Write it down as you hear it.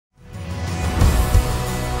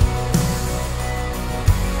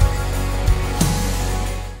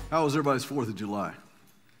How was everybody's 4th of July?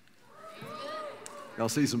 Y'all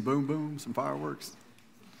see some boom boom, some fireworks?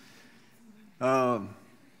 I'm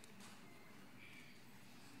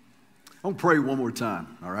going to pray one more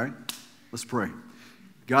time, all right? Let's pray.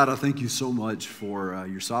 God, I thank you so much for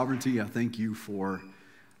your sovereignty. I thank you for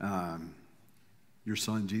your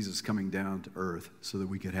son, Jesus, coming down to earth so that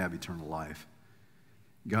we could have eternal life.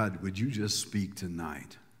 God, would you just speak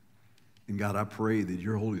tonight? And God, I pray that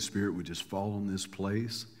your Holy Spirit would just fall on this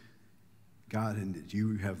place. God, and that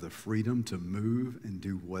you have the freedom to move and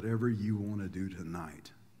do whatever you want to do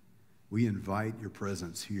tonight. We invite your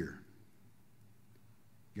presence here.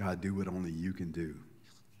 God, do what only you can do.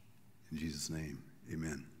 In Jesus' name,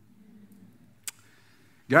 amen.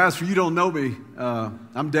 Guys, for you don't know me,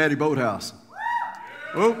 I'm Daddy Boathouse.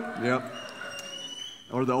 Oh, yep.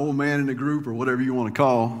 Or the old man in the group, or whatever you want to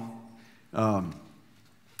call.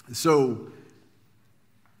 So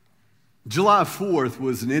July 4th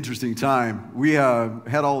was an interesting time. We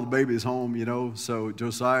had all the babies home, you know, so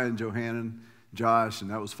Josiah and Johannan, Josh,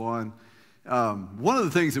 and that was fun. One of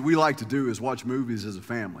the things that we like to do is watch movies as a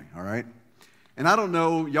family, all right? And I don't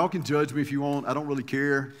know, y'all can judge me if you want, I don't really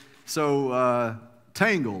care. So,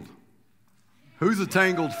 Tangled. Who's a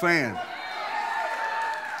Tangled fan?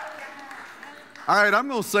 All right, I'm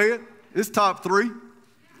going to say it. It's top three.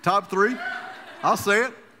 Top three. I'll say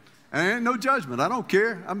it. And ain't no judgment. I don't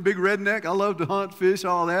care. I'm a big redneck. I love to hunt, fish,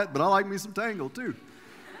 all that, but I like me some Tangled too.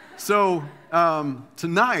 So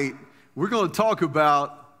tonight, we're going to talk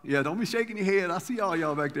about, yeah, don't be shaking your head. I see all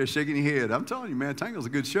y'all back there shaking your head. I'm telling you, man, Tangled's a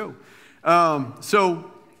good show. So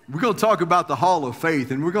we're going to talk about the Hall of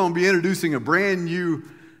Faith, and we're going to be introducing a brand new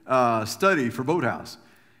study for Boathouse.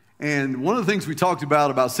 And one of the things we talked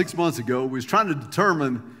about 6 months ago was trying to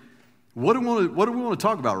determine what do we want to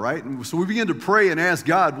talk about, right? And so we began to pray and ask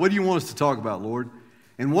God, what do you want us to talk about, Lord?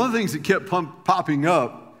 And one of the things that kept popping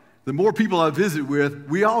up, the more people I visit with,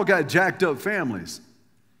 we all got jacked up families,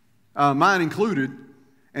 mine included.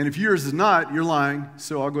 And if yours is not, you're lying,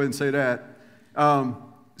 so I'll go ahead and say that.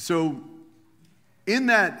 So in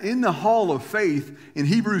the Hall of Faith, in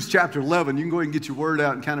Hebrews chapter 11, you can go ahead and get your word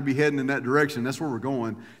out and kind of be heading in that direction. That's where we're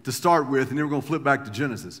going to start with, and then we're going to flip back to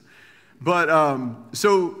Genesis. But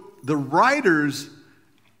so the writers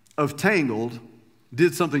of Tangled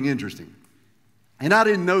did something interesting. And I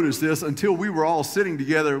didn't notice this until we were all sitting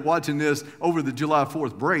together watching this over the July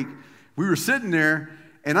 4th break. We were sitting there,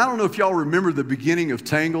 and I don't know if y'all remember the beginning of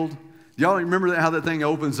Tangled. Y'all remember how that thing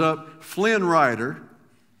opens up? Flynn Rider.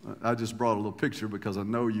 I just brought a little picture because I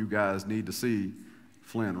know you guys need to see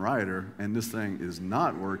Flynn Rider, and this thing is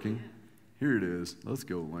not working. Here it is. Let's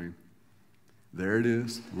go, Lane. There it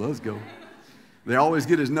is. Let's go. They always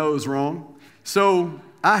get his nose wrong. So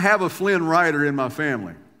I have a Flynn Rider in my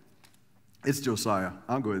family. It's Josiah.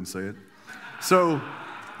 I'll go ahead and say it. So,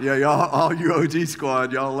 yeah, y'all, all you OG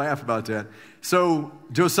squad, y'all laugh about that. So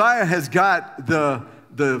Josiah has got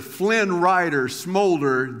the Flynn Rider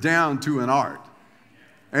smolder down to an art.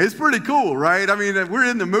 And it's pretty cool, right? I mean, we're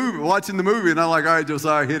in the movie, watching the movie, and I'm like, all right,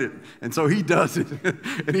 Josiah, hit it. And so he does it,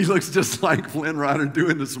 and he looks just like Flynn Rider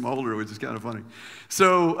doing the smolder, which is kind of funny.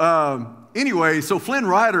 So anyway, so Flynn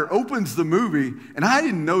Rider opens the movie, and I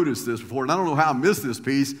didn't notice this before, and I don't know how I missed this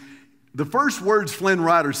piece. The first words Flynn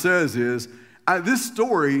Rider says is, this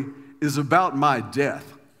story is about my death.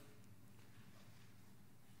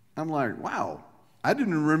 I'm like, wow, I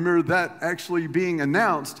didn't remember that actually being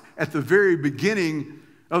announced at the very beginning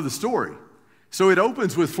of the story. So it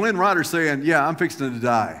opens with Flynn Rider saying, yeah, I'm fixing to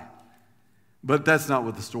die. But that's not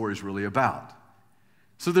what the story is really about.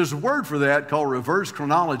 So there's a word for that called reverse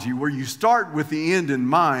chronology, where you start with the end in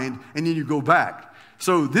mind and then you go back.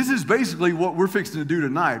 So this is basically what we're fixing to do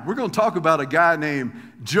tonight. We're going to talk about a guy named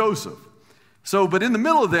Joseph. So, but in the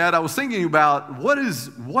middle of that, I was thinking about what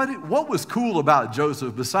was cool about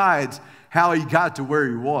Joseph besides how he got to where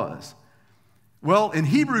he was. Well, in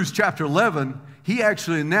Hebrews chapter 11, he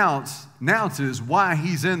actually announces why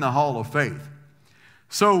he's in the Hall of Faith.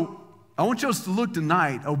 So I want us to look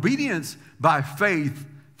tonight, obedience by faith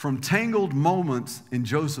from tangled moments in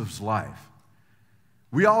Joseph's life.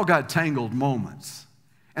 We all got tangled moments.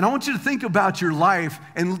 And I want you to think about your life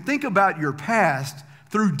and think about your past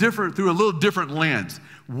through a little different lens.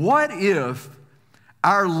 What if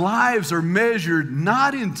our lives are measured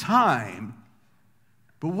not in time,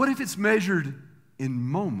 but what if it's measured in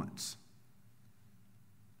moments?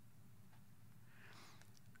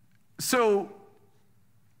 So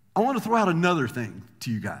I want to throw out another thing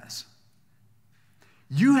to you guys.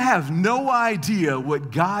 You have no idea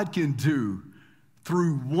what God can do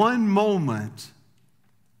through one moment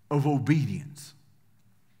of obedience.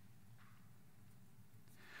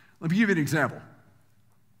 Let me give you an example.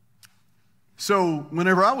 So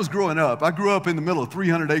whenever I was growing up, I grew up in the middle of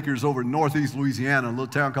 300 acres over in northeast Louisiana, a little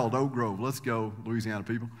town called Oak Grove. Let's go, Louisiana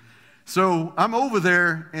people. So I'm over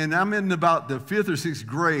there, and I'm in about the 5th or 6th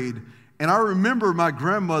grade, and I remember my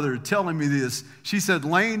grandmother telling me this. She said,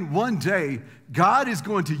 Lane, one day, God is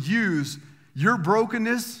going to use your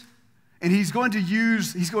brokenness, and He's going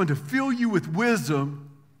to fill you with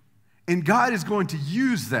wisdom, and God is going to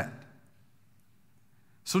use that.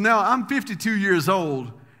 So now I'm 52 years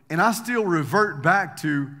old, and I still revert back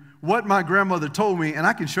to what my grandmother told me, and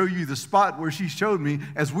I can show you the spot where she showed me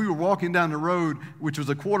as we were walking down the road, which was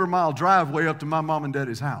a 1/4-mile driveway up to my mom and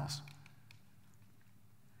daddy's house.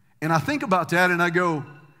 And I think about that, and I go,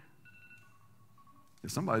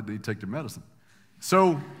 somebody need to take their medicine.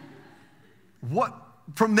 So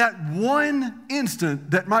from that one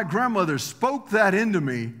instant that my grandmother spoke that into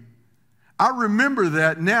me, I remember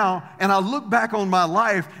that now, and I look back on my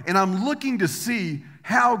life, and I'm looking to see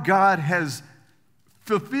how God has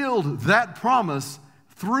fulfilled that promise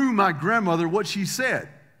through my grandmother, what she said.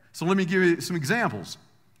 So let me give you some examples.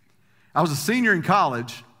 I was a senior in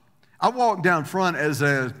college. I walked down front as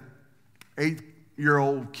a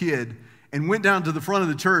 8-year-old kid and went down to the front of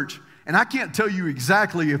the church, and I can't tell you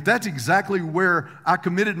exactly if that's exactly where I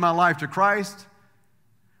committed my life to Christ.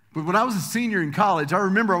 But when I was a senior in college, I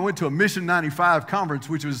remember I went to a Mission 95 conference,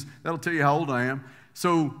 that'll tell you how old I am.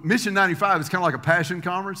 So Mission 95 is kind of like a passion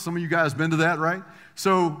conference. Some of you guys been to that, right?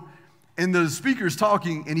 So, and the speaker's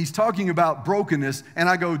talking, and he's talking about brokenness, and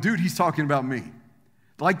I go, dude, he's talking about me.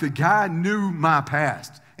 Like the guy knew my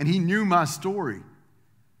past, and he knew my story.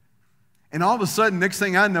 And all of a sudden, next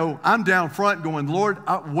thing I know, I'm down front going, Lord,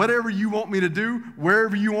 whatever you want me to do,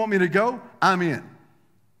 wherever you want me to go, I'm in.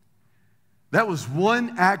 That was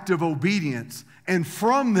one act of obedience. And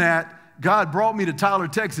from that, God brought me to Tyler,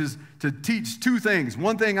 Texas to teach 2 things.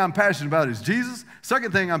 One thing I'm passionate about is Jesus.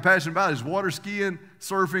 Second thing I'm passionate about is water skiing,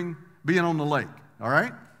 surfing, being on the lake, all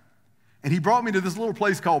right? And He brought me to this little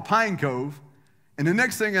place called Pine Cove. And the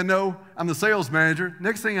next thing I know, I'm the sales manager.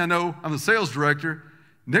 Next thing I know, I'm the sales director.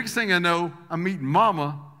 Next thing I know, I'm meeting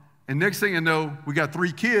Mama. And next thing I know, we got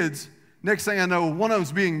 3 kids. Next thing I know, one of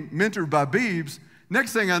them's being mentored by Beebs.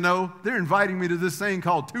 Next thing I know, they're inviting me to this thing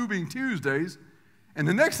called Tubing Tuesdays. And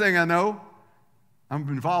the next thing I know, I'm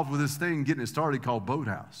involved with this thing, getting it started, called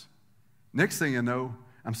Boathouse. Next thing I know,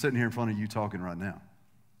 I'm sitting here in front of you talking right now.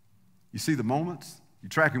 You see the moments? You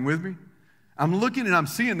tracking with me? I'm looking and I'm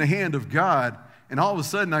seeing the hand of God, and all of a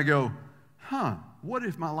sudden I go, what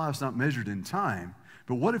if my life's not measured in time,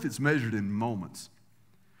 but what if it's measured in moments?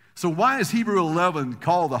 So why is Hebrew 11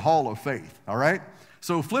 called the Hall of Faith, all right?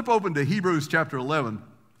 So flip open to Hebrews chapter 11,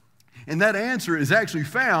 and that answer is actually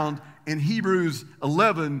found in Hebrews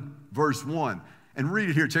 11, verse 1. And read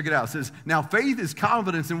it here, check it out. It says, now faith is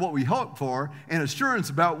confidence in what we hope for and assurance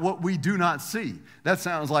about what we do not see. That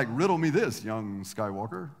sounds like, riddle me this, young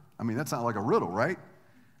Skywalker. I mean, that sounds like a riddle, right?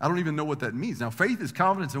 I don't even know what that means. Now faith is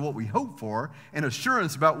confidence in what we hope for and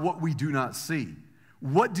assurance about what we do not see.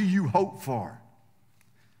 What do you hope for?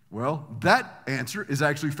 Well, that answer is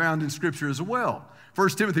actually found in Scripture as well. 1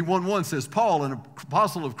 Timothy 1:1 says, Paul, an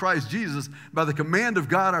apostle of Christ Jesus, by the command of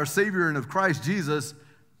God our Savior and of Christ Jesus,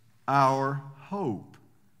 our hope.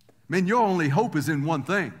 Man, your only hope is in one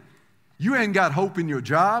thing. You ain't got hope in your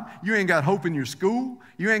job. You ain't got hope in your school.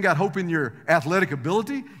 You ain't got hope in your athletic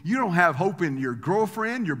ability. You don't have hope in your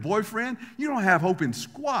girlfriend, your boyfriend. You don't have hope in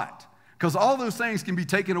squat, because all those things can be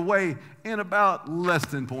taken away in about less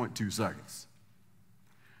than 0.2 seconds.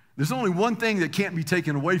 There's only one thing that can't be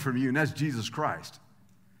taken away from you, and that's Jesus Christ.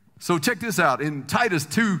 So check this out. In Titus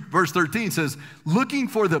 2, verse 13 says, looking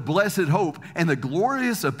for the blessed hope and the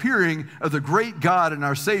glorious appearing of the great God and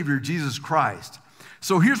our Savior, Jesus Christ.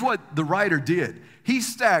 So here's what the writer did. He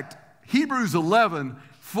stacked Hebrews 11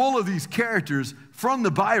 full of these characters from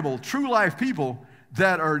the Bible, true life people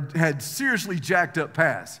that had seriously jacked up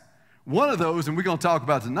past. One of those, and we're going to talk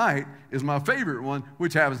about tonight, is my favorite one,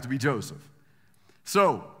 which happens to be Joseph.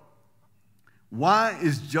 So, why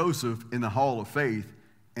is Joseph in the Hall of Faith,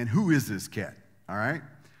 and who is this cat? All right?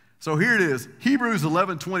 So here it is, Hebrews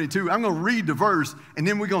 11:22. I'm going to read the verse, and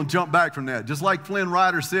then we're going to jump back from that. Just like Flynn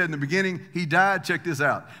Rider said in the beginning, he died. Check this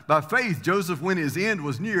out. By faith, Joseph, when his end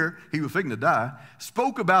was near, he was fixing to die,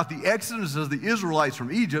 spoke about the exodus of the Israelites from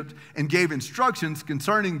Egypt and gave instructions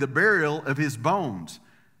concerning the burial of his bones.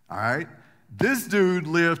 All right? This dude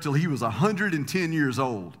lived till he was 110 years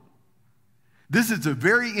old. This is the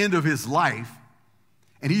very end of his life.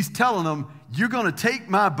 And he's telling them, you're going to take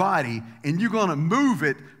my body and you're going to move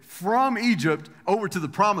it from Egypt over to the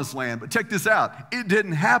promised land. But check this out. It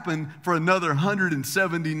didn't happen for another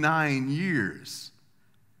 179 years.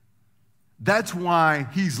 That's why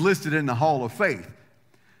he's listed in the Hall of Faith.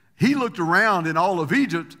 He looked around in all of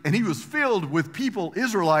Egypt, and he was filled with people,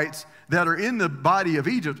 Israelites, that are in the body of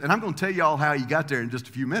Egypt. And I'm going to tell y'all how he got there in just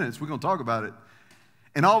a few minutes. We're going to talk about it.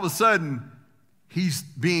 And all of a sudden, he's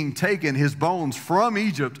being taken, his bones, from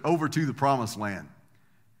Egypt over to the Promised Land.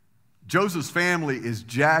 Joseph's family is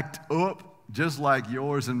jacked up just like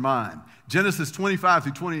yours and mine. Genesis 25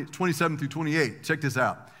 through 27 through 28. Check this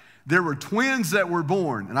out. There were twins that were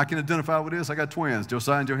born, and I can identify with this. I got twins.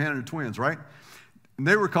 Josiah and Johanna are twins, right? And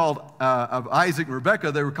they were called, of Isaac and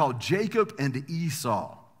Rebekah, they were called Jacob and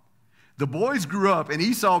Esau. The boys grew up, and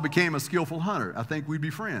Esau became a skillful hunter. I think we'd be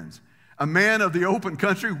friends. A man of the open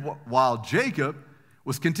country, while Jacob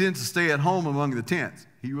was content to stay at home among the tents.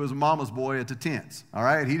 He was a mama's boy at the tents, all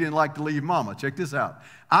right? He didn't like to leave mama. Check this out.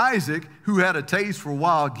 Isaac, who had a taste for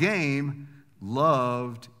wild game,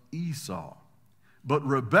 loved Esau. But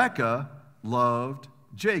Rebekah loved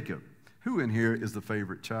Jacob. Who in here is the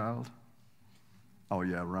favorite child? Oh,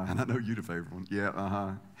 yeah, Ryan, I know you're the favorite one.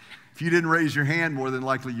 Yeah, If you didn't raise your hand, more than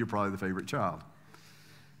likely you're probably the favorite child.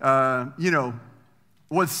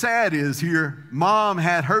 What's sad is here, mom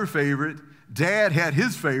had her favorite, dad had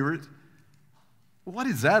his favorite. What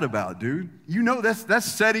is that about, dude? You know that's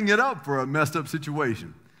setting it up for a messed up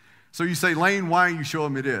situation. So you say, Lane, why are you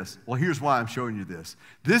showing me this? Well, here's why I'm showing you this.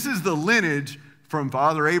 This is the lineage from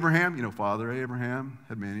Father Abraham. You know, Father Abraham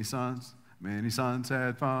had many sons. Many sons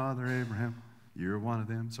had Father Abraham. You're one of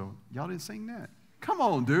them. So y'all didn't sing that. Come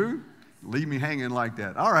on, dude. Leave me hanging like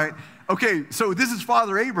that. All right. Okay, so this is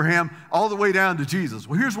Father Abraham all the way down to Jesus.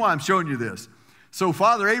 Well, here's why I'm showing you this. So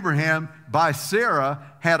Father Abraham, by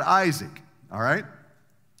Sarah, had Isaac, all right?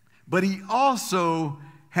 But he also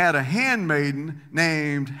had a handmaiden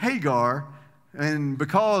named Hagar, and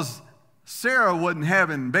because Sarah wasn't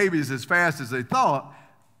having babies as fast as they thought,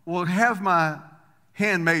 well, have my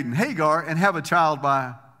handmaiden Hagar and have a child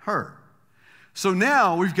by her. So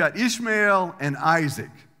now we've got Ishmael and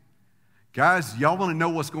Isaac. Guys, y'all want to know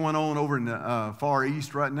what's going on over in the Far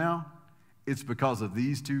East right now? It's because of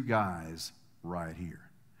these two guys right here.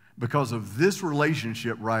 Because of this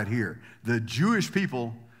relationship right here. The Jewish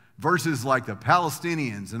people versus like the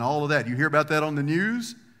Palestinians and all of that. You hear about that on the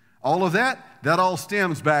news? All of that? That all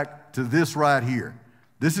stems back to this right here.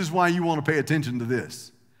 This is why you want to pay attention to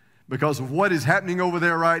this. Because of what is happening over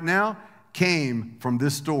there right now came from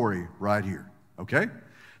this story right here. Okay?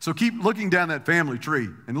 So keep looking down that family tree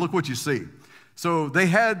and look what you see. So they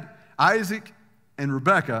had Isaac and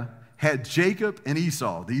Rebekah had Jacob and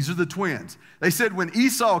Esau. These are the twins. They said when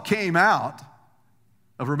Esau came out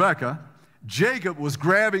of Rebekah, Jacob was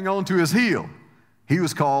grabbing onto his heel. He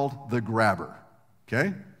was called the grabber.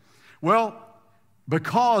 Okay? Well,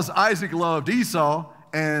 because Isaac loved Esau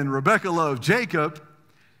and Rebekah loved Jacob,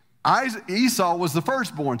 Esau was the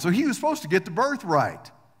firstborn, so he was supposed to get the birthright.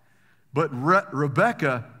 But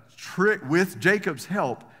Rebekah, with Jacob's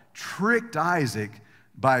help, tricked Isaac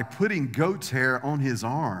by putting goat's hair on his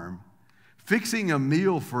arm, fixing a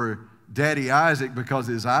meal for Daddy Isaac because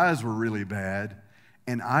his eyes were really bad,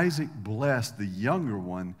 and Isaac blessed the younger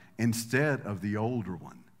one instead of the older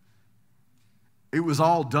one. It was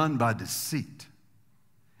all done by deceit.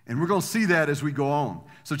 And we're going to see that as we go on.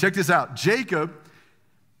 So check this out. Jacob,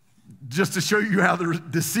 just to show you how the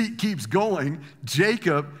deceit keeps going,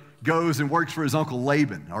 Jacob goes and works for his uncle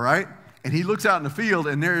Laban, all right? And he looks out in the field,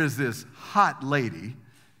 and there is this hot lady,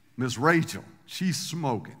 Miss Rachel. She's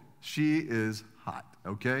smoking. She is hot,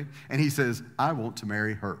 okay? And he says, I want to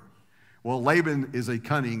marry her. Well, Laban is a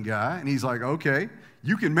cunning guy, and he's like, okay,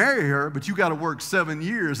 you can marry her, but you got to work 7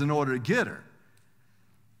 years in order to get her.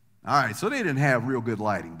 All right, so they didn't have real good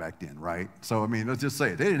lighting back then, right? So, I mean, let's just say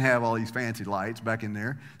it. They didn't have all these fancy lights back in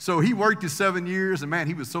there. So he worked his 7 years, and man,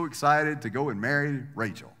 he was so excited to go and marry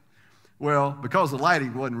Rachel. Well, because the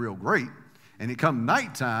lighting wasn't real great, and it come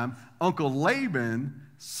nighttime, Uncle Laban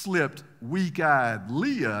slipped weak-eyed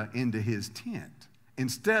Leah into his tent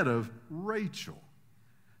instead of Rachel.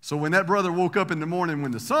 So when that brother woke up in the morning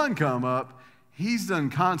when the sun come up, he's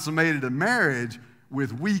done consummated a marriage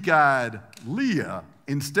with weak-eyed Leah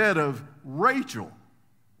instead of Rachel.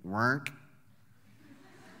 Work.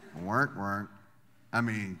 I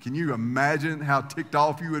mean, can you imagine how ticked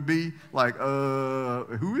off you would be? Like,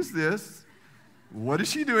 who is this? What is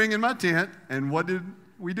she doing in my tent? And what did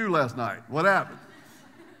we do last night? What happened?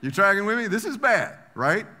 You tracking with me? This is bad,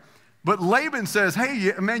 right? But Laban says,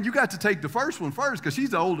 hey, man, you got to take the first one first because she's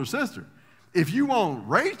the older sister. If you want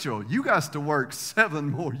Rachel, you got to work 7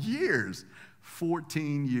 more years.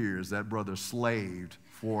 14 years that brother slaved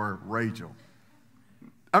for Rachel.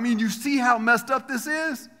 I mean, you see how messed up this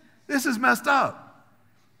is? This is messed up.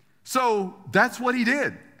 So that's what he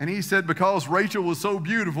did. And he said, because Rachel was so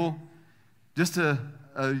beautiful, just a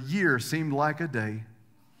year seemed like a day.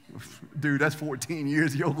 Dude, that's 14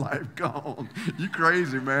 years of your life gone. You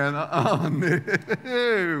crazy, man.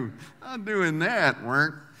 No, not doing that,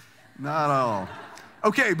 weren't. Not at all.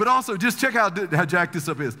 Okay, but also just check out how jacked this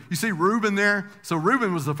up is. You see Reuben there? So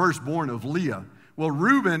Reuben was the firstborn of Leah. Well,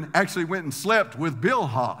 Reuben actually went and slept with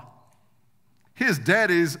Bilhah, his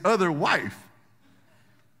daddy's other wife.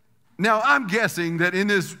 Now, I'm guessing that in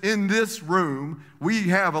this room, we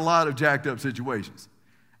have a lot of jacked up situations.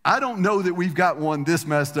 I don't know that we've got one this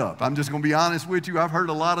messed up. I'm just going to be honest with you. I've heard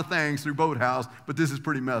a lot of things through Boathouse, but this is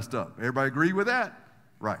pretty messed up. Everybody agree with that?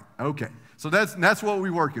 Right. Okay. So that's what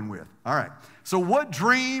we're working with. All right. So what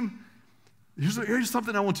dream? Here's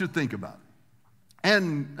something I want you to think about.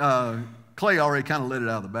 And Clay already kind of let it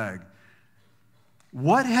out of the bag.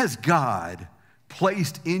 What has God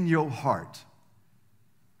placed in your heart?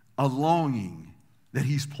 A longing that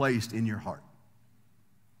he's placed in your heart.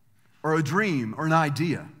 Or a dream or an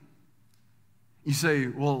idea. You say,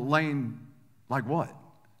 well, Lane, like what?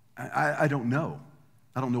 I don't know.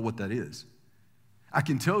 I don't know what that is. I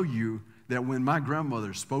can tell you that when my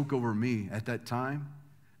grandmother spoke over me at that time,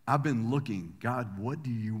 I've been looking, God, what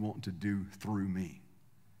do you want to do through me?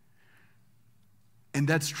 And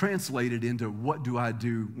that's translated into what do I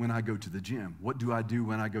do when I go to the gym? What do I do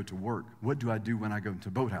when I go to work? What do I do when I go to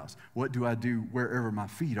Boathouse? What do I do wherever my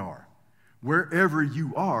feet are? Wherever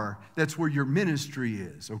you are, that's where your ministry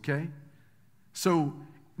is, okay? So,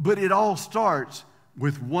 but it all starts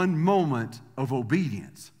with one moment of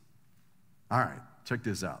obedience. All right, check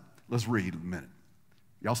this out. Let's read a minute.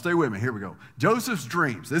 Y'all stay with me. Here we go. Joseph's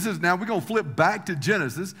dreams. Now we're going to flip back to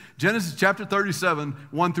Genesis. Genesis chapter 37,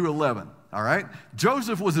 1 through 11. All right?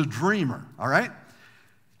 Joseph was a dreamer. All right?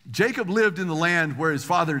 Jacob lived in the land where his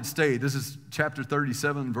father had stayed. This is chapter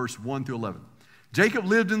 37, verse 1 through 11. Jacob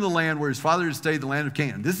lived in the land where his father had stayed, the land of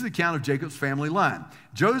Canaan. This is the account of Jacob's family line.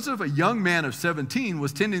 Joseph, a young man of 17,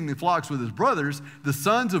 was tending the flocks with his brothers, the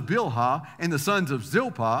sons of Bilhah and the sons of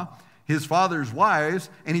Zilpah, his father's wives,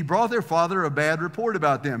 and he brought their father a bad report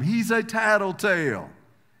about them. He's a tattletale.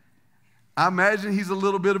 I imagine he's a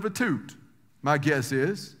little bit of a toot, my guess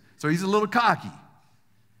is. So he's a little cocky.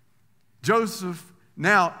 Joseph,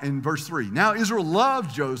 now in verse 3, now Israel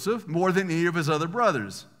loved Joseph more than any of his other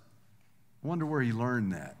brothers. I wonder where he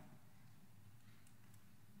learned that.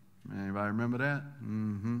 Anybody remember that?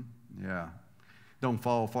 Yeah. Don't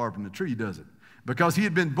fall far from the tree, does it? Because he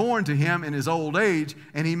had been born to him in his old age,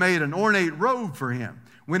 and he made an ornate robe for him.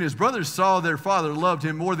 When his brothers saw their father loved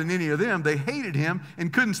him more than any of them, they hated him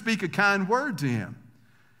and couldn't speak a kind word to him.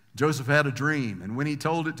 Joseph had a dream, and when he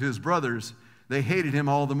told it to his brothers, they hated him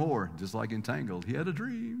all the more. Just like Entangled, he had a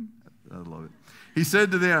dream. I love it. He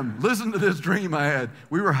said to them, listen to this dream I had.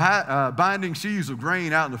 We were binding sheaves of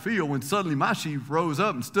grain out in the field when suddenly my sheaf rose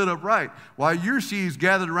up and stood upright, while your sheaves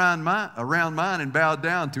gathered around mine and bowed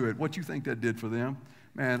down to it. What you think that did for them?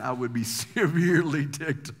 Man, I would be severely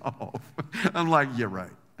ticked off. I'm like, yeah,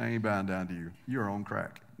 right. I ain't bowing down to you. You're on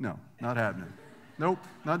crack. No, not happening. Nope,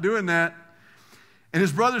 not doing that. And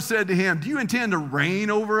his brothers said to him, do you intend to reign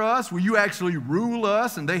over us? Will you actually rule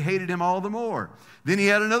us? And they hated him all the more. Then he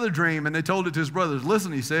had another dream, and they told it to his brothers.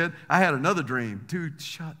 Listen, he said, I had another dream. Dude,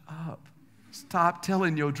 shut up. Stop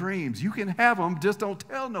telling your dreams. You can have them, just don't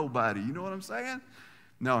tell nobody. You know what I'm saying?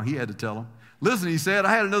 No, he had to tell them. Listen, he said,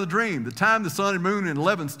 I had another dream. The time the sun and moon and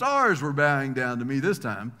 11 stars were bowing down to me this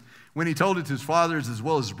time. When he told it to his fathers as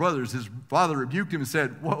well as his brothers, his father rebuked him and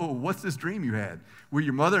said, whoa, what's this dream you had? Will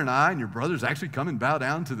your mother and I and your brothers actually come and bow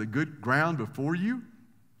down to the good ground before you?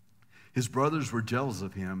 His brothers were jealous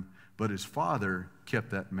of him, but his father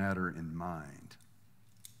kept that matter in mind.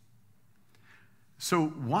 So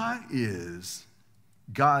why is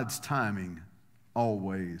God's timing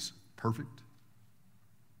always perfect?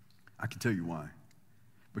 I can tell you why.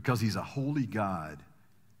 Because he's a holy God.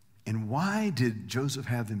 And why did Joseph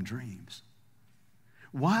have them dreams?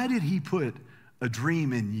 Why did he put a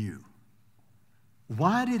dream in you?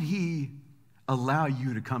 Why did he allow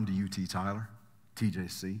you to come to UT Tyler,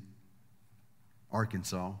 TJC,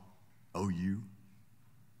 Arkansas, OU,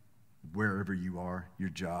 wherever you are, your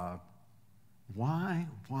job? Why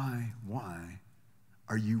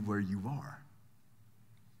are you where you are?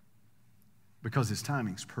 Because his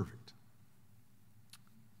timing's perfect.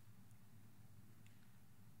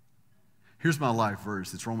 Here's my life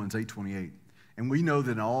verse. It's Romans 8:28. And we know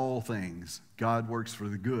that in all things, God works for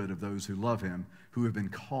the good of those who love him, who have been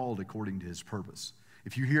called according to his purpose.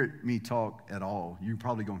 If you hear me talk at all, you're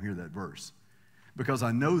probably going to hear that verse. Because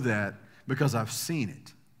I know that because I've seen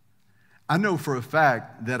it. I know for a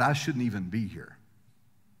fact that I shouldn't even be here.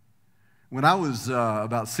 When I was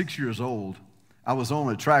about 6 years old, I was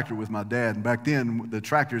on a tractor with my dad, and back then the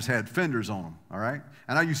tractors had fenders on them, all right?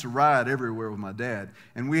 And I used to ride everywhere with my dad,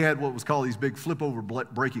 and we had what was called these big flip-over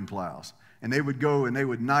braking plows, and they would go and they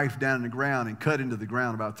would knife down in the ground and cut into the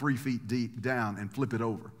ground about 3 feet deep down and flip it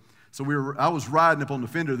over. So I was riding up on the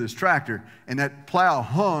fender of this tractor, and that plow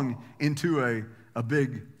hung into a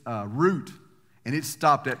big root, and it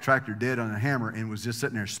stopped that tractor dead on a hammer and was just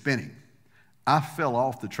sitting there spinning. I fell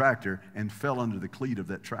off the tractor and fell under the cleat of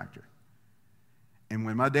that tractor. And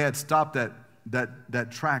when my dad stopped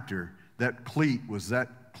that tractor, that cleat was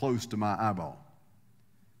that close to my eyeball.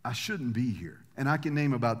 I shouldn't be here. And I can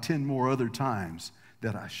name about 10 more other times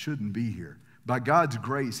that I shouldn't be here. By God's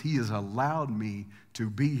grace, He has allowed me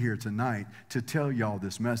to be here tonight to tell y'all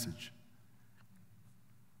this message.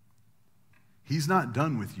 He's not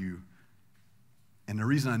done with you. And the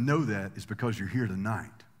reason I know that is because you're here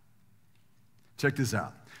tonight. Check this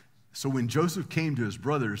out. So when Joseph came to his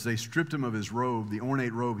brothers, they stripped him of his robe, the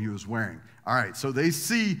ornate robe he was wearing. All right, so they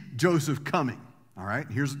see Joseph coming. All right,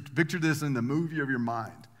 picture this in the movie of your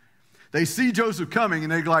mind. They see Joseph coming,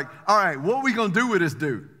 and they're like, all right, what are we going to do with this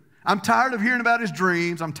dude? I'm tired of hearing about his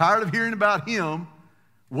dreams. I'm tired of hearing about him.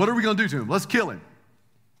 What are we going to do to him? Let's kill him.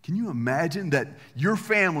 Can you imagine that your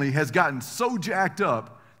family has gotten so jacked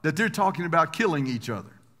up that they're talking about killing each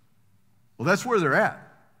other? Well, that's where they're at.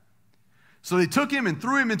 So they took him and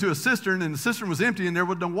threw him into a cistern, and the cistern was empty, and there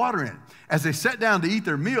was no water in it. As they sat down to eat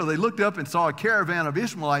their meal, they looked up and saw a caravan of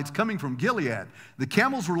Ishmaelites coming from Gilead. The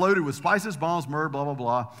camels were loaded with spices, balms, myrrh, blah, blah,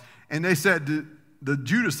 blah. And they said,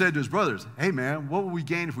 Judah said to his brothers, hey, man, what will we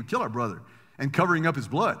gain if we kill our brother and covering up his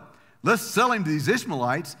blood? Let's sell him to these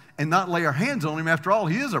Ishmaelites and not lay our hands on him. After all,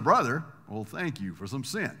 he is our brother. Well, thank you for some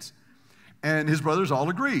sense. And his brothers all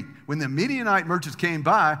agreed. When the Midianite merchants came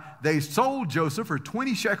by, they sold Joseph for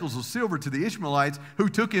 20 shekels of silver to the Ishmaelites who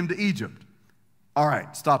took him to Egypt. All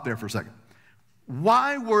right, stop there for a second.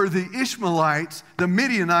 Why were the Ishmaelites, the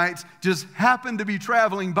Midianites, just happened to be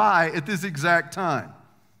traveling by at this exact time?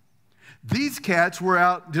 These cats were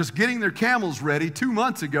out just getting their camels ready 2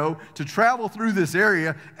 months ago to travel through this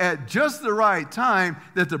area at just the right time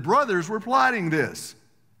that the brothers were plotting this.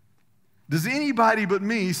 Does anybody but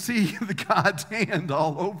me see the God's hand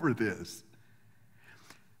all over this?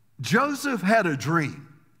 Joseph had a dream,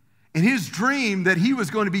 and his dream that he was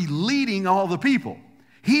going to be leading all the people.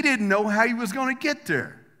 He didn't know how he was going to get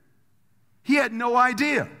there. He had no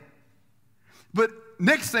idea. But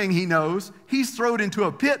next thing he knows, he's thrown into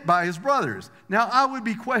a pit by his brothers. Now, I would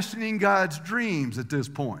be questioning God's dreams at this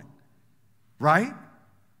point, right?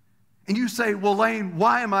 And you say, well, Lane,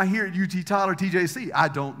 why am I here at UT Tyler TJC? I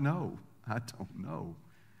don't know. I don't know.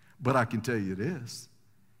 But I can tell you this.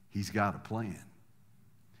 He's got a plan.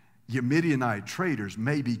 Your Midianite traders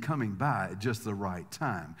may be coming by at just the right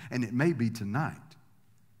time, and it may be tonight.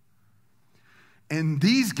 And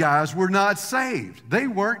these guys were not saved. They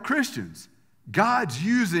weren't Christians. God's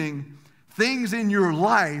using things in your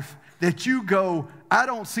life that you go, I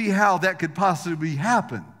don't see how that could possibly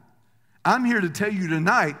happen. I'm here to tell you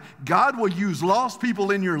tonight, God will use lost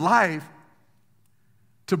people in your life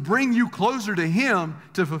to bring you closer to Him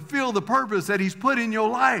to fulfill the purpose that He's put in your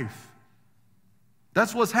life.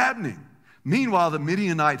 That's what's happening. Meanwhile, the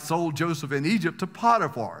Midianites sold Joseph in Egypt to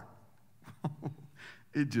Potiphar.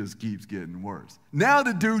 It just keeps getting worse. Now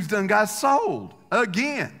the dude's done got sold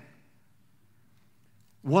again.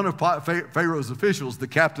 One of Pharaoh's officials, the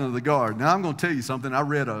captain of the guard. Now, I'm going to tell you something. I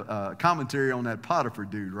read a commentary on that Potiphar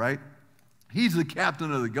dude, right? He's the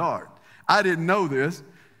captain of the guard. I didn't know this.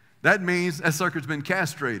 That means that sucker's been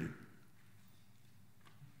castrated.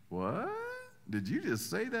 What? Did you just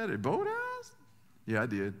say that at Boathouse? Yeah, I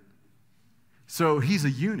did. So he's a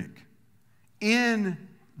eunuch in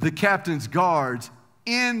the captain's guards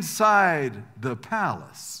inside the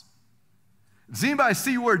palace. Does anybody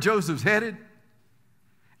see where Joseph's headed?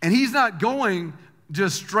 And he's not going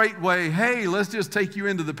just straightway, hey, let's just take you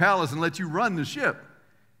into the palace and let you run the ship.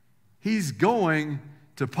 He's going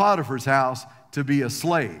to Potiphar's house to be a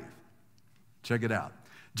slave. Check it out.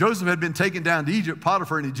 Joseph had been taken down to Egypt.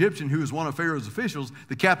 Potiphar, an Egyptian who was one of Pharaoh's officials,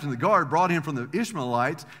 the captain of the guard, brought him from the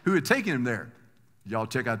Ishmaelites who had taken him there. Y'all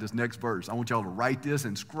check out this next verse. I want y'all to write this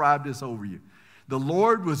and scribe this over you. The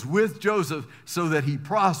Lord was with Joseph so that he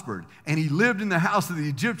prospered, and he lived in the house of the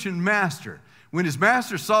Egyptian master. When his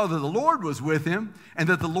master saw that the Lord was with him and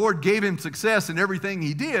that the Lord gave him success in everything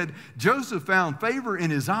he did, Joseph found favor in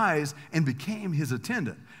his eyes and became his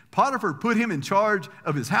attendant. Potiphar put him in charge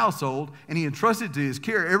of his household, and he entrusted to his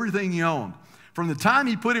care everything he owned. From the time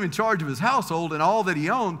he put him in charge of his household and all that he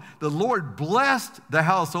owned, the Lord blessed the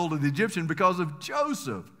household of the Egyptian because of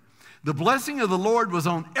Joseph. The blessing of the Lord was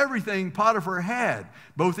on everything Potiphar had,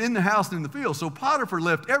 both in the house and in the field. So Potiphar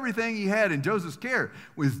left everything he had in Joseph's care.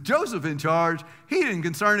 With Joseph in charge, he didn't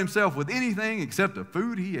concern himself with anything except the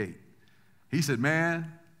food he ate. He said,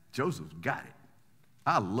 man, Joseph's got it.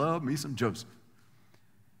 I love me some Joseph.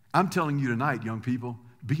 I'm telling you tonight, young people,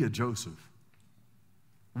 be a Joseph.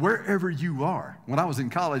 Wherever you are. When I was in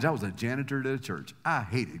college, I was a janitor at a church. I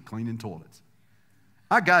hated cleaning toilets.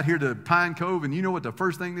 I got here to Pine Cove, and you know what the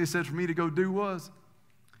first thing they said for me to go do was?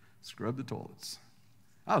 Scrub the toilets.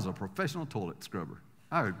 I was a professional toilet scrubber.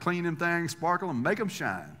 I would clean them things, sparkle them, make them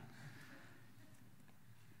shine.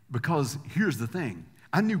 Because here's the thing.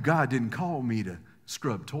 I knew God didn't call me to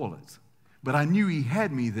scrub toilets, but I knew He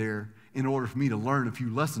had me there in order for me to learn a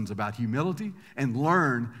few lessons about humility and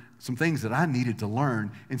learn some things that I needed to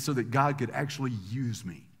learn, and so that God could actually use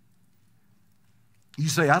me. You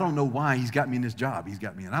say, I don't know why He's got me in this job He's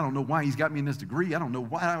got me in. I don't know why He's got me in this degree. I don't know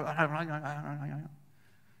why.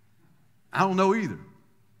 I don't know either.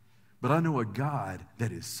 But I know a God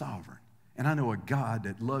that is sovereign. And I know a God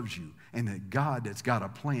that loves you. And a God that's got a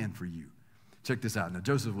plan for you. Check this out. Now,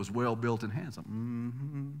 Joseph was well built and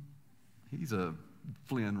handsome. He's a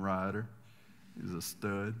Flynn rider. He's a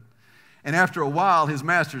stud. And after a while, his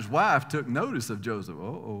master's wife took notice of Joseph.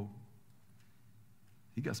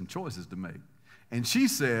 He got some choices to make. And she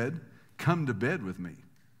said, come to bed with me.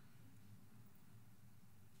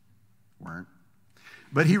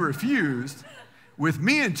 But he refused. With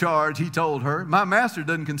me in charge, he told her, my master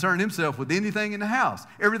doesn't concern himself with anything in the house.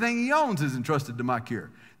 Everything he owns is entrusted to my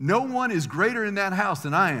care. No one is greater in that house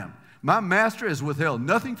than I am. My master has withheld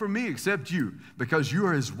nothing from me except you, because you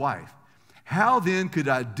are his wife. How then could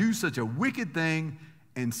I do such a wicked thing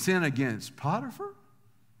and sin against Potiphar?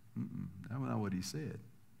 That's not what he said.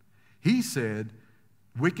 He said,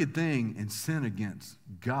 wicked thing and sin against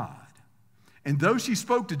God. And though she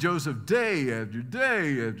spoke to Joseph day after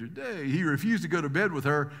day after day, he refused to go to bed with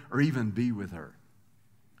her or even be with her.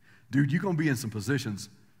 Dude, you're going to be in some positions,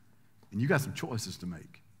 and you got some choices to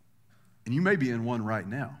make. And you may be in one right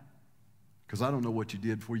now, because I don't know what you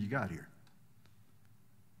did before you got here.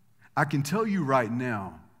 I can tell you right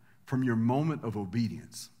now, from your moment of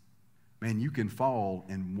obedience, man, you can fall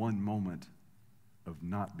in one moment of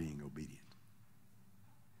not being obedient.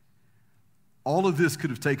 All of this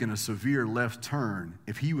could have taken a severe left turn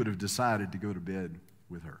if he would have decided to go to bed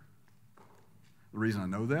with her. The reason I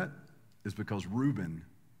know that is because Reuben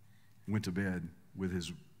went to bed with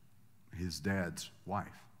his dad's wife.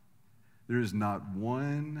 There is not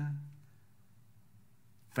one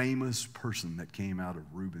famous person that came out of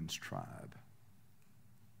Reuben's tribe.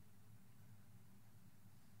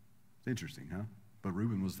 It's interesting, huh? But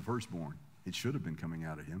Reuben was the firstborn. It should have been coming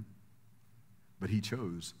out of him. But he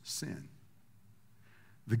chose sin.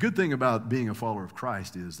 The good thing about being a follower of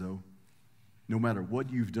Christ is, though, no matter what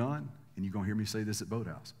you've done, and you're going to hear me say this at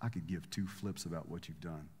Boathouse, I could give two flips about what you've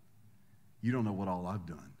done. You don't know what all I've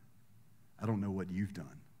done. I don't know what you've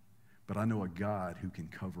done. But I know a God who can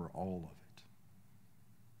cover all of it.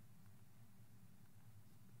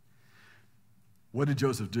 What did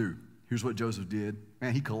Joseph do? Here's what Joseph did.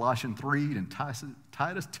 Man, he Colossians 3'd and Titus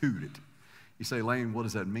 2'd it. You say, Lane, what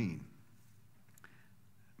does that mean?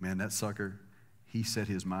 Man, that sucker, he set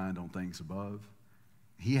his mind on things above.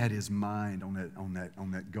 He had his mind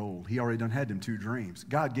on that goal. He already done had them two dreams.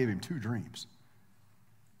 God gave him two dreams.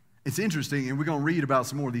 It's interesting, and we're going to read about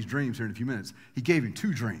some more of these dreams here in a few minutes. He gave him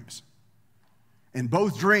two dreams. In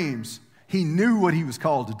both dreams, he knew what he was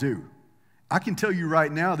called to do. I can tell you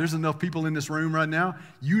right now, there's enough people in this room right now,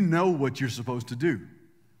 you know what you're supposed to do.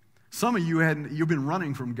 Some of you you've been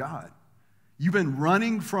running from God. You've been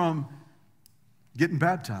running from getting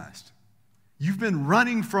baptized. You've been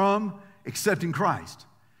running from accepting Christ.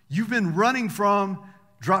 You've been running from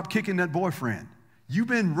drop kicking that boyfriend. You've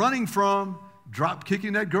been running from drop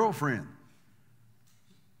kicking that girlfriend.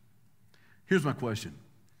 Here's my question.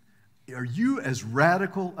 Are you as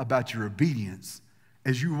radical about your obedience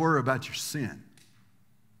as you were about your sin?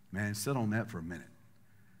 Man, sit on that for a minute.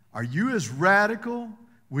 Are you as radical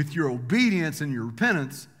with your obedience and your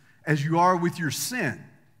repentance as you are with your sin?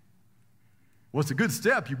 Well, it's a good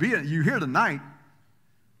step. You're here tonight.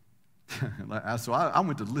 So I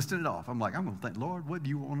went to listing it off. I'm like, I'm going to think, Lord, what do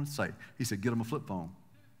you want to say? He said, get him a flip phone.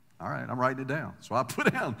 All right, I'm writing it down. So I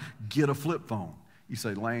put down, get a flip phone. You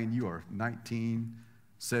say, Lane, you are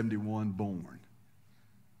 1971 born.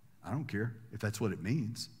 I don't care if that's what it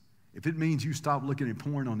means. If it means you stop looking at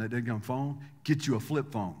porn on that daggone phone, get you a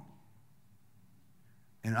flip phone.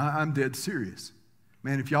 And I'm dead serious.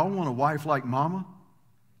 Man, if y'all want a wife like mama,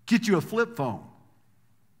 get you a flip phone.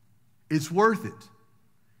 It's worth it.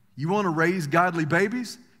 You want to raise godly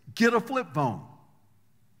babies? Get a flip phone.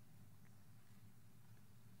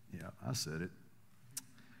 Yeah, I said it.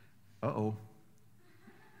 Uh-oh.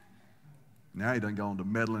 Now he done gone to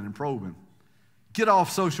meddling and probing. Get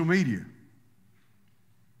off social media.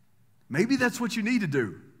 Maybe that's what you need to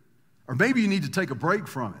do. Or maybe you need to take a break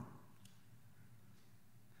from it.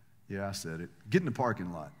 Yeah, I said it. Get in the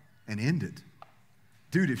parking lot and end it.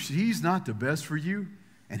 Dude, if she's not the best for you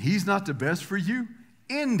and he's not the best for you,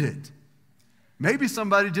 end it. Maybe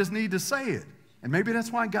somebody just need to say it. And maybe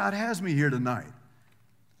that's why God has me here tonight.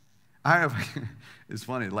 It's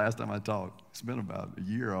funny, last time I talked, it's been about a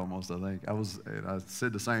year almost, I think. I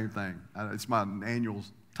said the same thing. It's my annual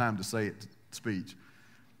time to say it speech.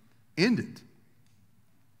 End it.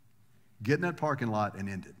 Get in that parking lot and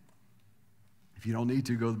end it. If you don't need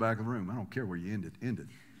to, go to the back of the room. I don't care where you end it. End it.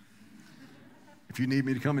 If you need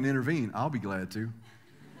me to come and intervene, I'll be glad to.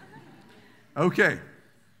 Okay,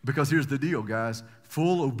 because here's the deal, guys.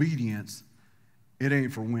 Full obedience, it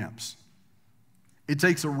ain't for wimps. It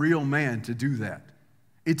takes a real man to do that.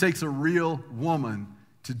 It takes a real woman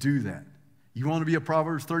to do that. You want to be a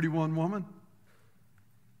Proverbs 31 woman?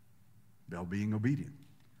 By being obedient.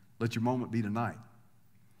 Let your moment be tonight.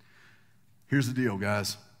 Here's the deal,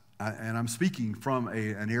 guys. And I'm speaking from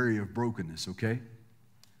an area of brokenness, okay?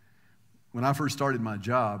 When I first started my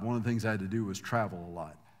job, one of the things I had to do was travel a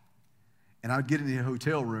lot. And I'd get in the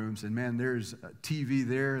hotel rooms, and man, there's a TV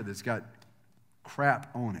there that's got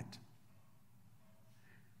crap on it.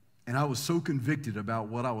 And I was so convicted about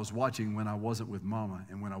what I was watching when I wasn't with Mama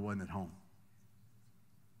and when I wasn't at home.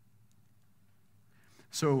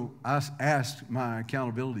 So I asked my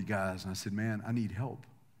accountability guys, and I said, man, I need help.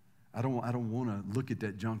 I don't want to look at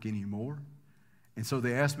that junk anymore. And so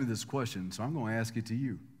they asked me this question, so I'm going to ask it to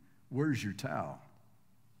you. Where's your towel?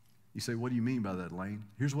 You say, what do you mean by that, Lane?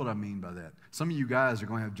 Here's what I mean by that. Some of you guys are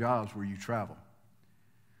going to have jobs where you travel.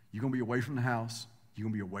 You're going to be away from the house. You're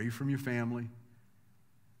going to be away from your family.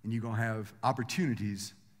 And you're going to have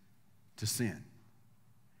opportunities to sin.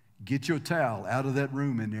 Get your towel out of that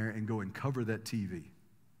room in there and go and cover that TV.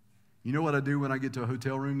 You know what I do when I get to a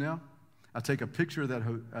hotel room now? I take a picture of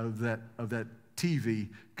that TV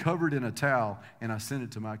covered in a towel, and I send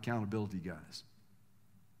it to my accountability guys,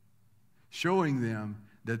 showing them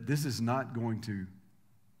that this is not going to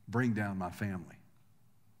bring down my family.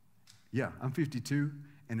 Yeah, I'm 52,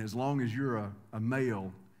 and as long as you're a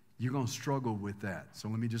male, you're going to struggle with that. So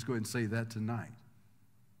let me just go ahead and say that tonight.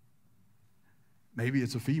 Maybe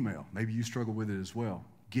it's a female. Maybe you struggle with it as well.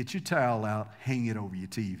 Get your towel out, hang it over your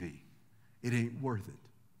TV. It ain't worth it.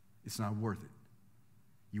 It's not worth it.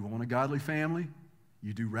 You want a godly family,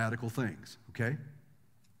 you do radical things, okay?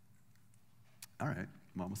 All right,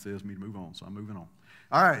 Mama says me to move on, so I'm moving on.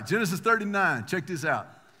 All right, Genesis 39, check this out.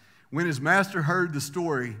 When his master heard the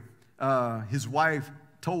story, his wife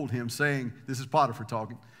told him, saying, this is Potiphar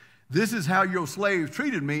talking, this is how your slave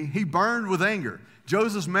treated me. He burned with anger.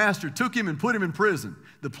 Joseph's master took him and put him in prison,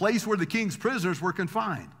 the place where the king's prisoners were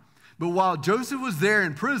confined. But while Joseph was there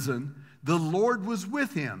in prison, the Lord was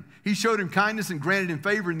with him. He showed him kindness and granted him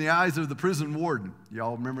favor in the eyes of the prison warden.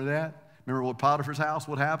 Y'all remember that? Remember what Potiphar's house,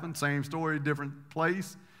 what happened? Same story, different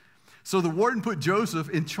place. So the warden put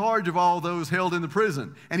Joseph in charge of all those held in the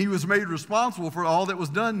prison, and he was made responsible for all that was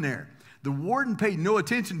done there. The warden paid no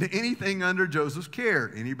attention to anything under Joseph's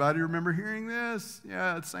care. Anybody remember hearing this?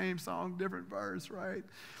 Yeah, it's same song, different verse, right?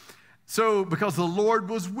 So because the Lord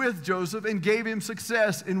was with Joseph and gave him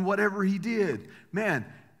success in whatever he did. Man,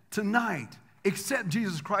 tonight, accept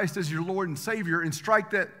Jesus Christ as your Lord and Savior and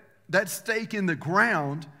strike that stake in the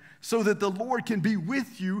ground so that the Lord can be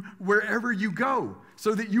with you wherever you go,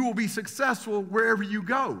 so that you will be successful wherever you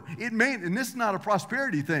go. And this is not a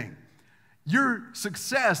prosperity thing. Your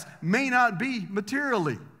success may not be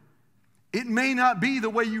materially. It may not be the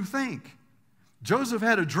way you think. Joseph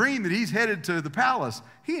had a dream that he's headed to the palace.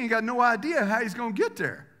 He ain't got no idea how he's going to get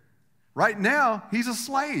there. Right now, he's a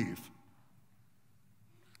slave.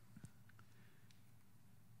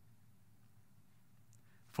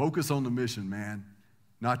 Focus on the mission, man,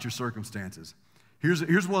 not your circumstances.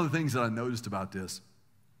 Here's one of the things that I noticed about this.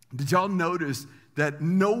 Did y'all notice that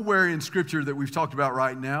nowhere in Scripture that we've talked about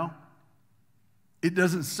right now, it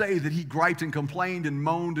doesn't say that he griped and complained and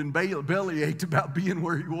moaned and bellyached about being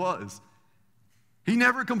where he was. He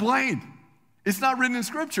never complained. It's not written in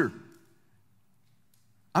Scripture.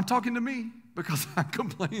 I'm talking to me because I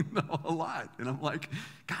complain a lot. And I'm like,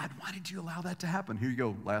 God, why did you allow that to happen? Here you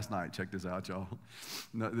go, last night. Check this out, y'all.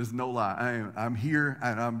 No, there's no lie. I'm here,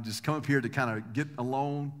 and I'm just come up here to kind of get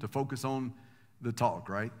alone, to focus on the talk,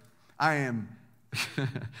 right?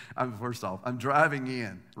 First off, I'm driving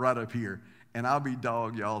in right up here. And I'll be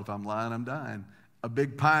dog, y'all, if I'm lying, I'm dying. a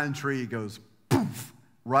big pine tree goes poof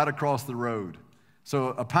right across the road. So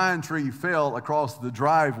a pine tree fell across the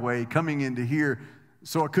driveway coming into here,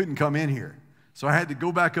 so I couldn't come in here. So I had to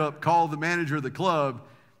go back up, call the manager of the club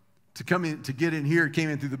to come in, to get in here. It came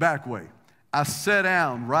in through the back way. I sat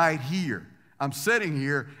down right here. I'm sitting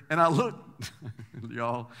here, and I look,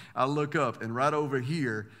 y'all, I look up, and right over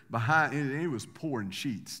here, behind, it was pouring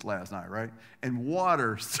sheets last night, right? And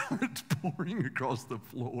water starts pouring across the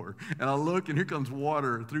floor. And I look, and here comes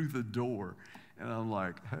water through the door. And I'm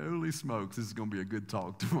like, holy smokes, this is going to be a good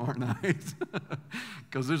talk tomorrow night.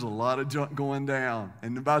 Because there's a lot of junk going down.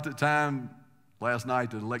 And about the time last night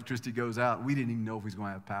the electricity goes out, we didn't even know if we was going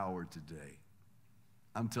to have power today.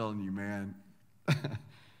 I'm telling you, man,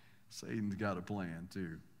 Satan's got a plan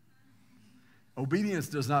too. Obedience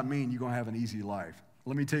does not mean you're going to have an easy life.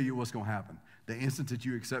 Let me tell you what's going to happen. The instant that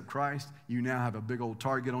you accept Christ, you now have a big old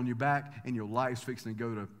target on your back, and your life's fixing to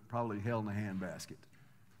go to probably hell in a handbasket.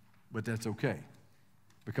 But that's okay,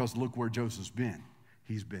 because look where Joseph's been.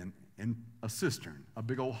 He's been in a cistern, a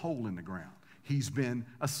big old hole in the ground. He's been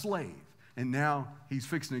a slave, and now he's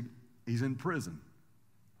in prison.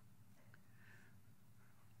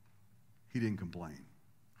 He didn't complain.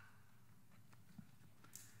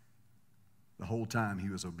 The whole time he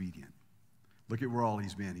was obedient. Look at where all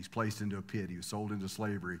he's been. He's placed into a pit. He was sold into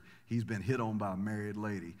slavery. He's been hit on by a married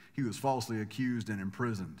lady. He was falsely accused and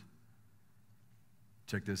imprisoned.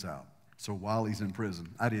 Check this out. So while he's in prison,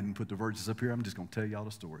 I didn't put the verses up here. I'm just going to tell y'all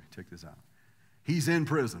the story. Check this out. He's in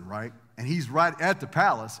prison, right? And he's right at the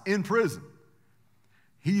palace in prison.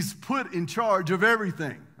 He's put in charge of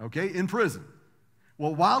everything, okay, in prison.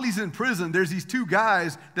 Well, while he's in prison, there's these two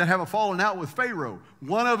guys that have a falling out with Pharaoh.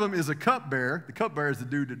 One of them is a cupbearer. The cupbearer is the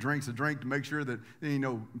dude that drinks a drink to make sure that there ain't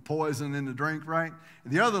no poison in the drink, right?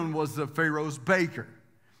 And the other one was the Pharaoh's baker.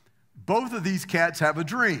 Both of these cats have a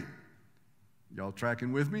dream. Y'all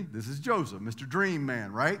tracking with me? This is Joseph, Mr. Dream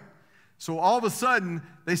Man, right? So all of a sudden,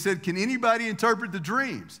 they said, can anybody interpret the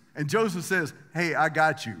dreams? And Joseph says, hey, I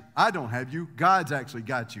got you. I don't have you. God's actually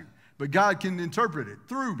got you. But God can interpret it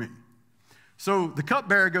through me. So the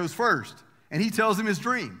cupbearer goes first, and he tells him his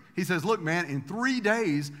dream. He says, look, man, in 3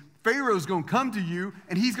 days, Pharaoh's going to come to you,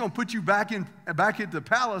 and he's going to put you back into the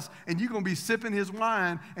palace, and you're going to be sipping his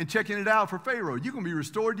wine and checking it out for Pharaoh. You're going to be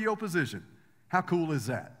restored to your position. How cool is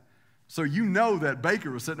that? So you know that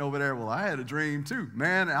baker was sitting over there, well, I had a dream too.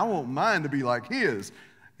 Man, I want mine to be like his.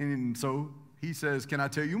 And so he says, can I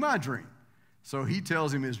tell you my dream? So he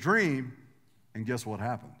tells him his dream, and guess what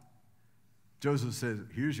happened? Joseph says,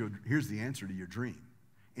 here's the answer to your dream.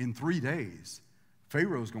 In 3 days,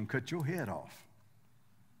 Pharaoh's going to cut your head off.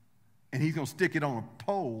 And he's going to stick it on a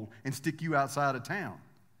pole and stick you outside of town.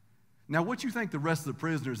 Now, what you think the rest of the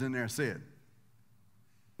prisoners in there said?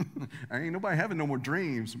 Ain't nobody having no more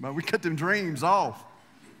dreams, but we cut them dreams off.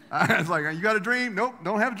 I was like, you got a dream? Nope,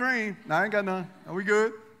 don't have a dream. No, I ain't got none. Are we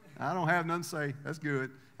good? I don't have nothing to say. That's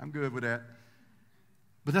good. I'm good with that.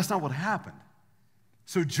 But that's not what happened.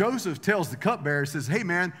 So Joseph tells the cupbearer, says, hey,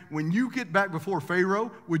 man, when you get back before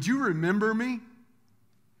Pharaoh, would you remember me?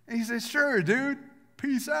 And he says, sure, dude.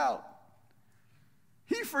 Peace out.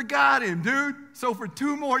 He forgot him, dude. So for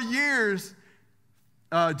 2 more years,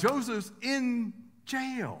 Joseph's in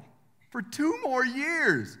jail. For 2 more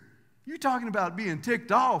years. You talking about being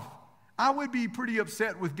ticked off. I would be pretty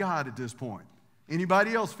upset with God at this point.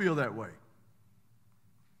 Anybody else feel that way?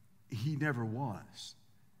 He never was.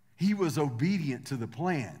 He was obedient to the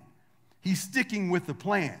plan. He's sticking with the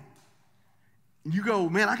plan. And you go,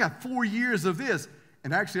 man, I got 4 years of this.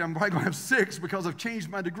 And actually, I'm probably going to have 6 because I've changed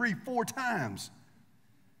my degree 4 times.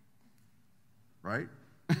 Right?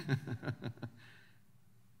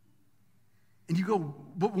 And you go,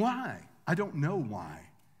 but why? I don't know why.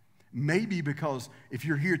 Maybe because if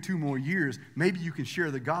you're here 2 more years, maybe you can share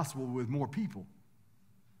the gospel with more people.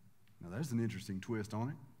 Now, that's an interesting twist on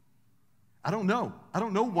it. I don't know. I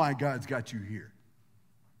don't know why God's got you here.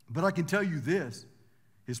 But I can tell you this.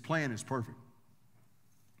 His plan is perfect.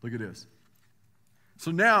 Look at this. So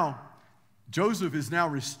now, Joseph is now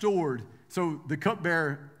restored. So the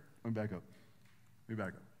cupbearer, let me back up.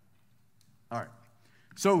 All right.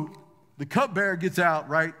 So the cupbearer gets out,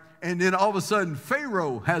 right? And then all of a sudden,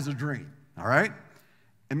 Pharaoh has a dream, all right?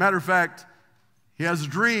 And matter of fact, he has a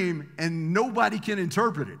dream, and nobody can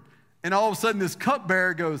interpret it. And all of a sudden, this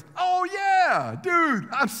cupbearer goes, oh, yeah, dude,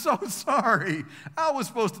 I'm so sorry. I was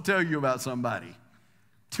supposed to tell you about somebody.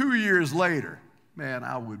 2 years later, man,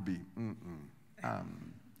 I would be,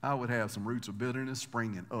 I would have some roots of bitterness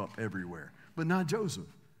springing up everywhere. But not Joseph.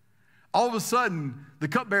 All of a sudden, the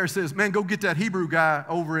cupbearer says, man, go get that Hebrew guy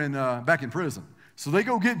over back in prison. So they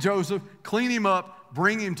go get Joseph, clean him up,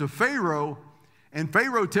 bring him to Pharaoh, And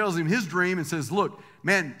Pharaoh tells him his dream and says, look,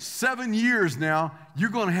 man, 7 years now, you're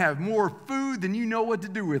going to have more food than you know what to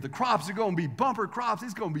do with. The crops are going to be bumper crops.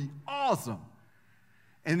 It's going to be awesome.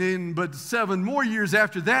 And then, but 7 more years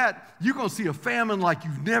after that, you're going to see a famine like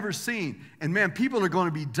you've never seen. And man, people are going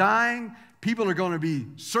to be dying. People are going to be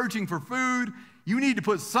searching for food. You need to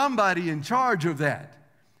put somebody in charge of that.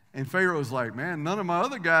 And Pharaoh's like, man, none of my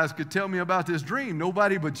other guys could tell me about this dream.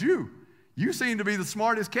 Nobody but you. You seem to be the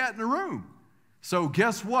smartest cat in the room. So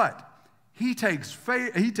guess what? He takes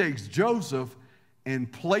Joseph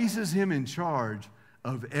and places him in charge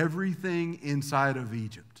of everything inside of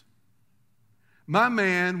Egypt. My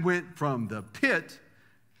man went from the pit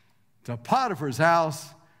to Potiphar's house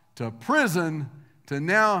to prison to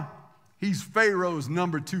now he's Pharaoh's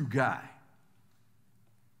number 2 guy.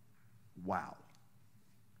 Wow.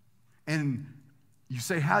 And you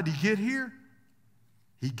say, how'd he get here?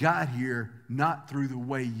 He got here not through the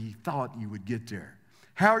way you thought you would get there.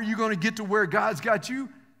 How are you going to get to where God's got you?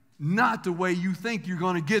 Not the way you think you're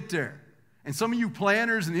going to get there. And some of you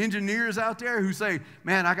planners and engineers out there who say,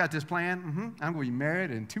 man, I got this plan. I'm going to be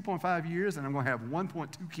married in 2.5 years, and I'm going to have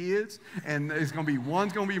 1.2 kids, and it's going to be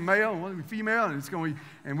one's going to be male and one's going to be female,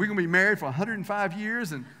 and we're going to be married for 105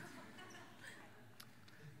 years, and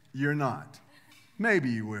you're not. Maybe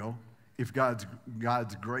you will if God's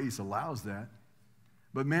grace allows that.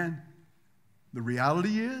 But man, the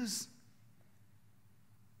reality is,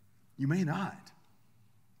 you may not.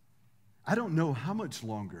 I don't know how much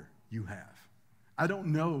longer you have. I don't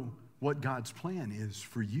know what God's plan is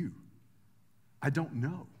for you. I don't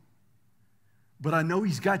know. But I know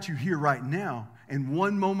He's got you here right now, and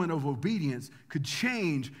one moment of obedience could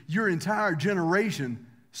change your entire generation,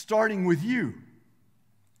 starting with you.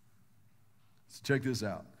 So check this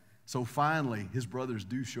out. So finally, his brothers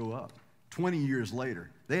do show up. 20 years later.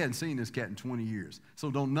 They hadn't seen this cat in 20 years. So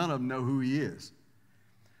none of them know who he is.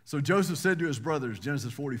 So Joseph said to his brothers,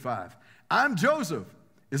 Genesis 45, I'm Joseph.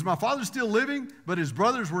 Is my father still living? But his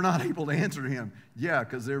brothers were not able to answer him. Yeah,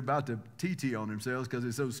 because they're about to TT on themselves because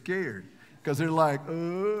they're so scared. Because they're like,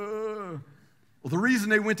 Well, the reason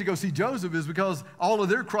they went to go see Joseph is because all of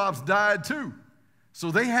their crops died too.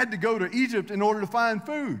 So they had to go to Egypt in order to find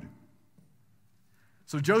food.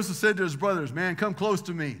 So Joseph said to his brothers, man, come close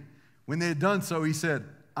to me. When they had done so, he said,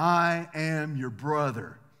 I am your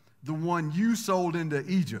brother, the one you sold into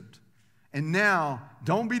Egypt. And now,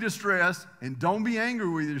 don't be distressed and don't be angry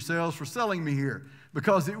with yourselves for selling me here,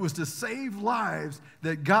 because it was to save lives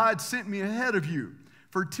that God sent me ahead of you.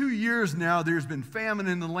 For 2 years now, there's been famine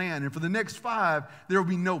in the land, and for the next 5, there will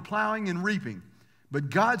be no plowing and reaping. But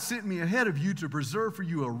God sent me ahead of you to preserve for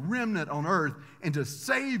you a remnant on earth and to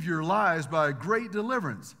save your lives by a great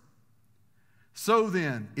deliverance. So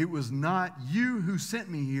then, it was not you who sent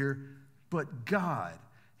me here, but God.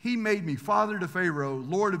 He made me father to Pharaoh,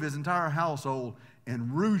 lord of his entire household,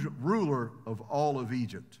 and ruler of all of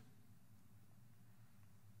Egypt.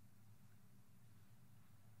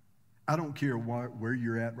 I don't care where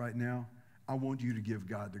you're at right now. I want you to give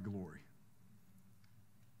God the glory.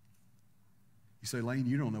 You say, Lane,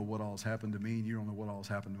 you don't know what all's happened to me, and you don't know what all's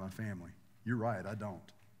happened to my family. You're right, I don't.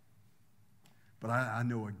 But I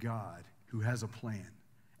know a God who has a plan,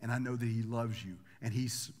 and I know that He loves you, and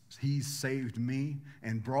He's saved me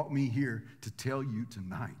and brought me here to tell you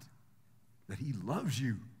tonight that He loves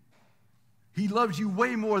you. He loves you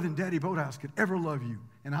way more than Daddy Boathouse could ever love you,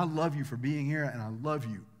 and I love you for being here, and I love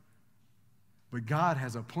you. But God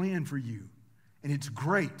has a plan for you, and it's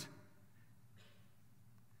great.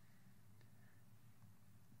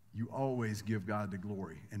 You always give God the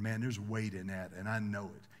glory, and man, there's weight in that, and I know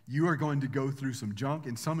it. You are going to go through some junk,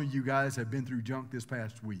 and some of you guys have been through junk this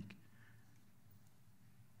past week.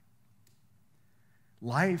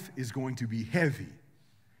 Life is going to be heavy.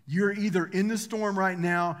 You're either in the storm right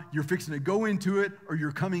now, you're fixing to go into it, or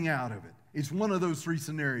you're coming out of it. It's one of those 3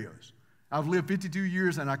 scenarios. I've lived 52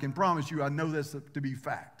 years, and I can promise you I know that's to be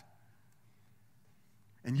fact.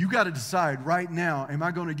 And you got to decide right now, am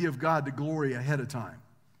I going to give God the glory ahead of time?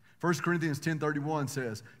 1 Corinthians 10:31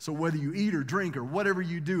 says, so whether you eat or drink or whatever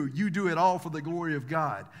you do it all for the glory of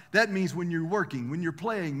God. That means when you're working, when you're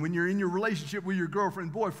playing, when you're in your relationship with your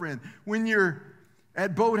girlfriend, boyfriend, when you're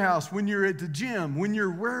at Boathouse, when you're at the gym, when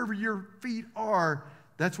you're wherever your feet are,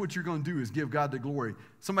 that's what you're going to do is give God the glory.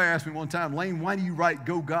 Somebody asked me one time, Lane, why do you write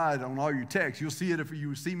Go God on all your texts? You'll see it if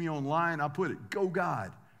you see me online. I put it, Go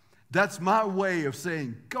God. That's my way of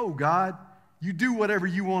saying, go God. You do whatever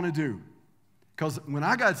you want to do. Because when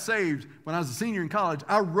I got saved, when I was a senior in college,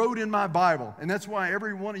 I wrote in my Bible, and that's why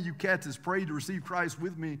every one of you cats has prayed to receive Christ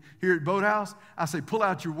with me here at Boathouse. I say, pull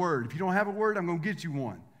out your word. If you don't have a word, I'm going to get you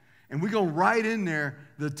one. And we're going to write in there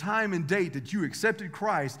the time and date that you accepted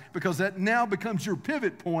Christ, because that now becomes your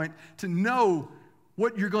pivot point to know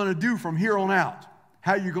what you're going to do from here on out.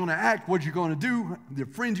 How you're going to act, what you're going to do, the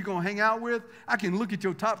friends you're going to hang out with. I can look at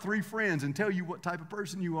your top 3 friends and tell you what type of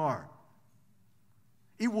person you are.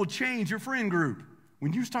 It will change your friend group.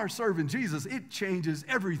 When you start serving Jesus, it changes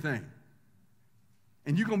everything.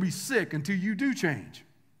 And you're going to be sick until you do change.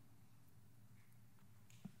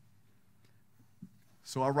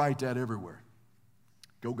 So I write that everywhere.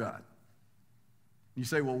 Go God. You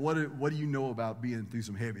say, well, what do you know about being through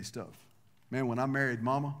some heavy stuff? Man, when I married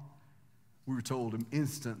Mama, we were told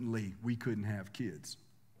instantly we couldn't have kids.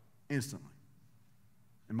 Instantly.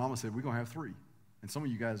 And Mama said, we're going to have 3. And some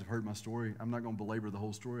of you guys have heard my story. I'm not going to belabor the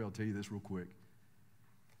whole story. I'll tell you this real quick.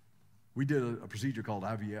 We did a procedure called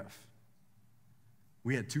IVF.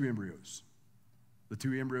 We had 2 embryos. The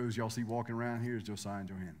 2 embryos y'all see walking around here is Josiah and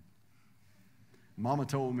Johanna. Mama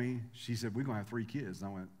told me, she said, we're going to have 3 kids. And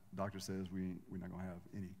I went, doctor says we're not going to have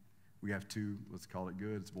any. We have 2, let's call it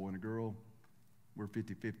good. It's a boy and a girl. We're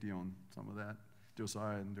 50-50 on some of that.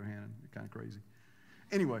 Josiah and Johanna, they're kind of crazy.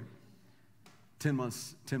 Anyway, 10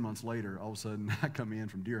 months later, all of a sudden, I come in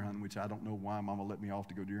from deer hunting, which I don't know why Mama let me off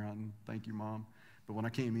to go deer hunting. Thank you, Mom. But when I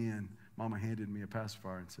came in, Mama handed me a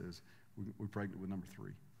pacifier and says, we're pregnant with number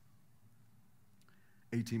 3.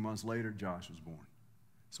 18 months later, Josh was born.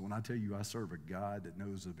 So when I tell you I serve a God that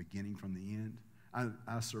knows the beginning from the end,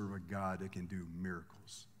 I serve a God that can do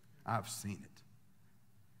miracles. I've seen it.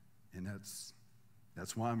 And that's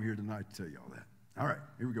why I'm here tonight to tell you all that. All right,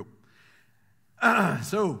 here we go.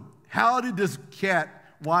 So how did this cat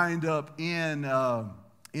wind up in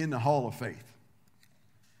the Hall of Faith?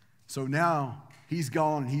 So now he's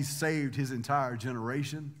gone and he's saved his entire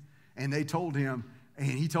generation. And they told him, and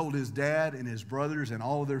he told his dad and his brothers and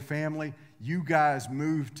all of their family, you guys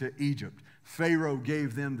moved to Egypt. Pharaoh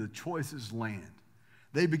gave them the choicest land.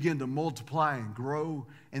 They began to multiply and grow,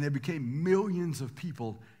 and they became millions of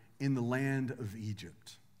people in the land of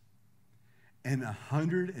Egypt. And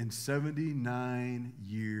 179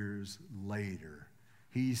 years later,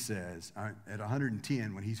 he says, at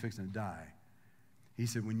 110, when he's fixing to die, he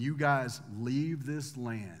said, when you guys leave this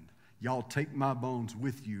land, y'all take my bones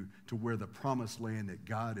with you to where the promised land that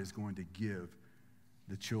God is going to give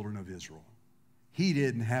the children of Israel. He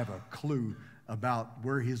didn't have a clue about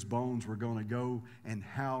where his bones were going to go and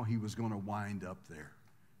how he was going to wind up there.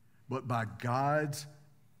 But by God's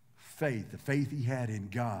faith, the faith he had in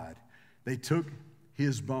God, they took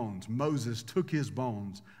his bones. Moses took his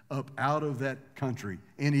bones up out of that country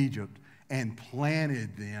in Egypt and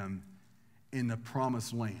planted them in the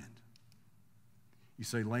promised land. You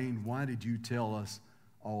say, Lane, why did you tell us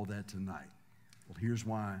all that tonight? Well, here's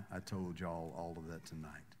why I told y'all all of that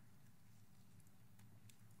tonight.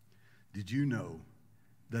 Did you know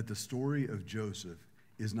that the story of Joseph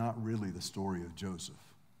is not really the story of Joseph?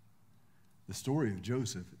 The story of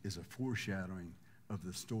Joseph is a foreshadowing of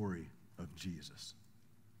the story of Jesus.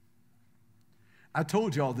 I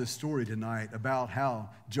told y'all this story tonight about how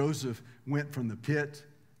Joseph went from the pit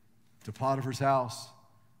to Potiphar's house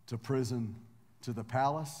to prison to the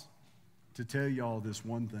palace to tell y'all this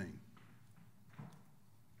one thing.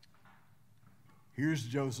 Here's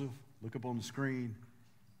Joseph. Look up on the screen.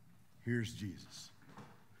 Here's Jesus.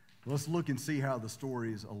 Let's look and see how the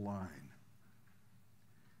stories align.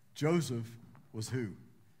 Joseph was who?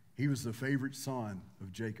 He was the favorite son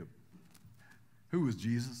of Jacob. Who was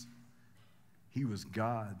Jesus? He was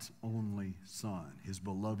God's only son, his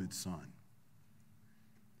beloved son.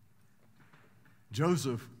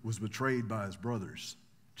 Joseph was betrayed by his brothers.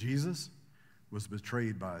 Jesus was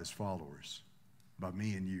betrayed by his followers, by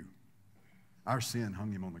me and you. Our sin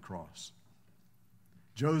hung him on the cross.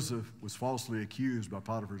 Joseph was falsely accused by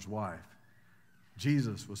Potiphar's wife.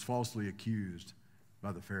 Jesus was falsely accused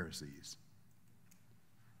by the Pharisees.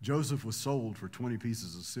 Joseph was sold for 20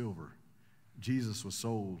 pieces of silver. Jesus was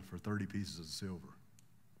sold for 30 pieces of silver.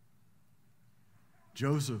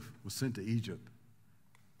 Joseph was sent to Egypt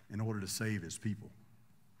in order to save his people.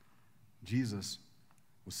 Jesus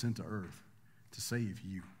was sent to earth to save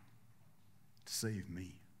you, to save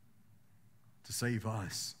me, to save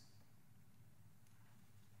us.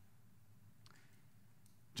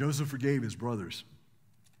 Joseph forgave his brothers.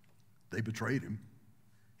 They betrayed him.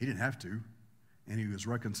 He didn't have to, and he was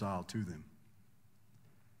reconciled to them.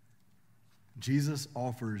 Jesus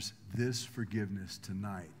offers this forgiveness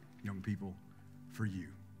tonight, young people, for you,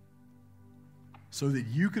 so that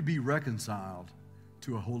you could be reconciled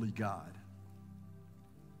to a holy God.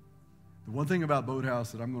 The one thing about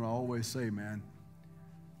Boathouse that I'm going to always say, man,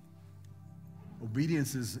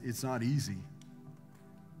 obedience it's not easy.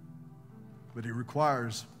 But it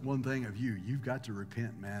requires one thing of you. You've got to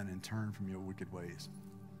repent, man, and turn from your wicked ways.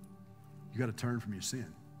 You got to turn from your sin.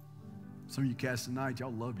 Some of you cats tonight,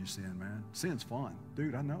 y'all love your sin, man. Sin's fun.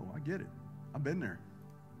 Dude, I know. I get it. I've been there.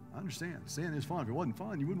 I understand. Sin is fun. If it wasn't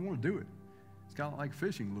fun, you wouldn't want to do it. It's kind of like a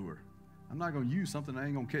fishing lure. I'm not going to use something I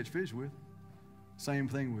ain't going to catch fish with. Same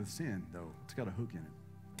thing with sin, though. It's got a hook in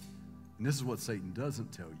it. And this is what Satan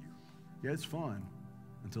doesn't tell you. Yeah, it's fun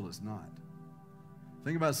until it's not. The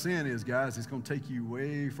thing about sin is, guys, it's going to take you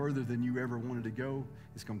way further than you ever wanted to go.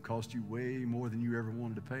 It's going to cost you way more than you ever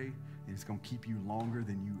wanted to pay. And it's going to keep you longer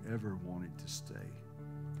than you ever wanted to stay.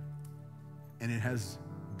 And it has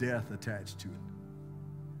death attached to it.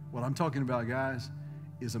 What I'm talking about, guys,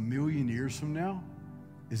 is 1,000,000 years from now,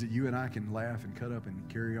 is that you and I can laugh and cut up and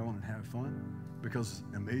carry on and have fun. Because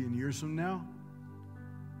 1,000,000 years from now,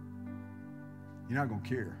 you're not going to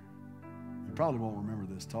care. You probably won't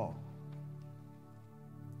remember this talk.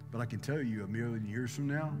 But I can tell you 1,000,000 years from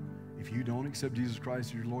now, if you don't accept Jesus Christ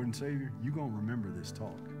as your Lord and Savior, you're going to remember this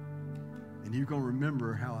talk. And you're going to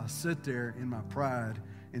remember how I sat there in my pride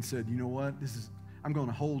and said, you know what, I'm going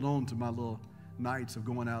to hold on to my little nights of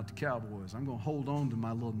going out to Cowboys. I'm going to hold on to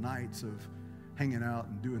my little nights of hanging out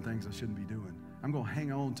and doing things I shouldn't be doing. I'm going to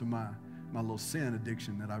hang on to my little sin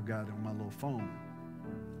addiction that I've got on my little phone.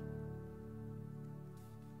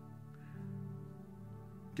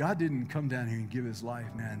 God didn't come down here and give his life,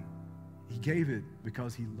 man. He gave it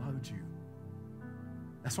because he loved you.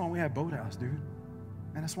 That's why we have Boathouse, dude.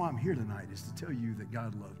 And that's why I'm here tonight, is to tell you that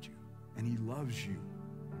God loved you. And he loves you.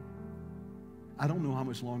 I don't know how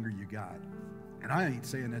much longer you got. And I ain't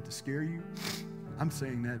saying that to scare you. I'm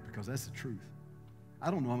saying that because that's the truth. I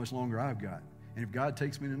don't know how much longer I've got. And if God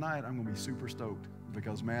takes me tonight, I'm going to be super stoked.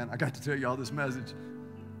 Because, man, I got to tell y'all this message.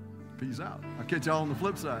 Peace out. I'll catch y'all on the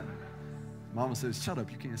flip side. Mama says, shut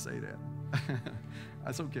up, you can't say that.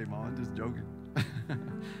 That's okay, Mom, I'm just joking.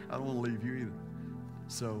 I don't want to leave you either.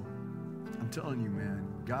 So I'm telling you, man,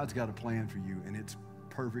 God's got a plan for you, and it's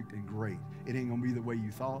perfect and great. It ain't going to be the way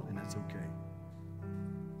you thought, and that's okay.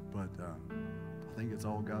 But I think it's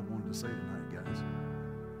all God wanted to say tonight, guys.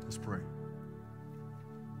 Let's pray.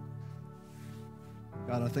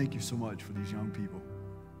 God, I thank you so much for these young people.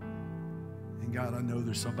 And God, I know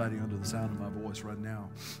there's somebody under the sound of my voice right now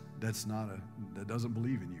that doesn't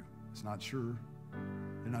believe in you. It's not sure.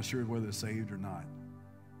 They're not sure whether they're saved or not.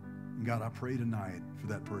 And God, I pray tonight for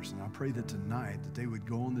that person. I pray that tonight that they would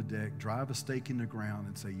go on the deck, drive a stake in the ground,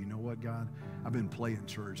 and say, you know what, God? I've been playing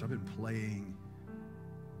church. I've been playing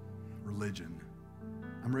religion.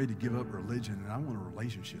 I'm ready to give up religion, and I want a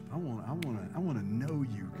relationship. I want to know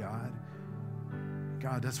you, God.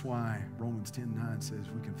 God, that's why Romans 10:9 says,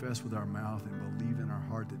 we confess with our mouth and believe in our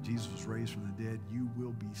heart that Jesus was raised from the dead, you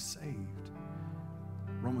will be saved.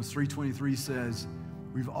 Romans 3:23 says,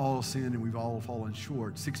 we've all sinned and we've all fallen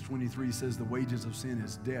short. 6:23 says, the wages of sin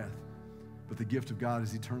is death, but the gift of God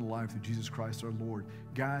is eternal life through Jesus Christ our Lord.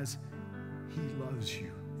 Guys, he loves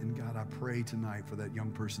you. And God, I pray tonight for that young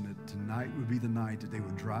person that tonight would be the night that they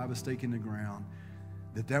would drive a stake in the ground,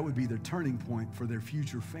 that would be their turning point for their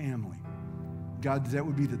future family. God, that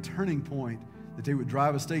would be the turning point, that they would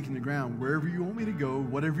drive a stake in the ground. Wherever you want me to go,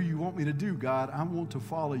 whatever you want me to do, God, I want to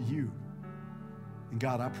follow you. And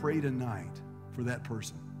God, I pray tonight for that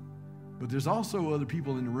person. But there's also other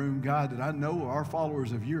people in the room, God, that I know are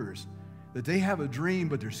followers of yours, that they have a dream,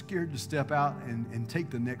 but they're scared to step out and take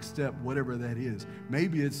the next step, whatever that is.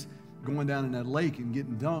 Maybe it's going down in that lake and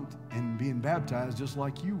getting dunked and being baptized just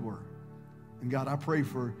like you were. And God, I pray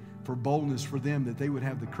for boldness for them, that they would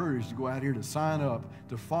have the courage to go out here to sign up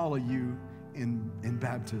to follow you in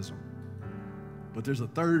baptism. But there's a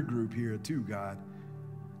third group here too, God.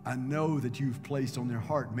 I know that you've placed on their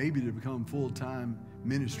heart maybe to become full-time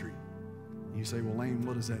ministry. And you say, well, Lane,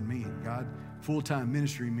 what does that mean? God, full-time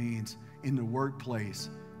ministry means in the workplace,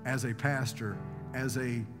 as a pastor, as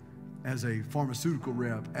a pharmaceutical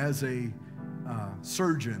rep, as a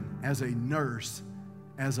surgeon, as a nurse,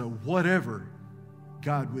 as a whatever.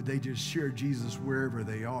 God, would they just share Jesus wherever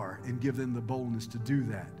they are and give them the boldness to do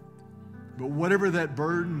that? But whatever that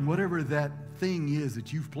burden, whatever that thing is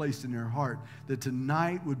that you've placed in their heart, that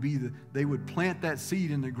tonight would be they would plant that seed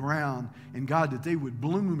in the ground, and God, that they would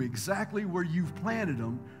bloom exactly where you've planted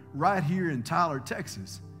them, right here in Tyler,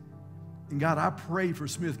 Texas. And God, I pray for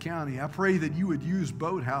Smith County. I pray that you would use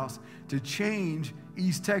Boathouse to change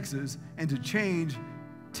East Texas, and to change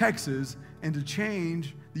Texas, and to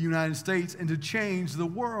change the United States, and to change the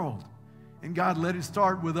world. And God, let it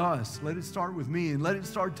start with us. Let it start with me, and let it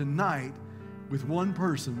start tonight with one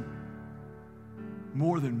person,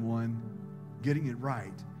 more than one, getting it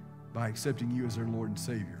right by accepting you as their Lord and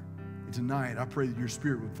Savior. And tonight, I pray that your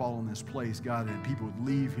Spirit would fall in this place, God, and people would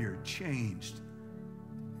leave here changed.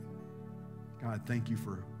 God, thank you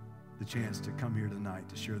for the chance to come here tonight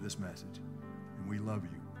to share this message. And we love you.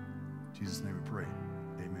 In Jesus' name we pray.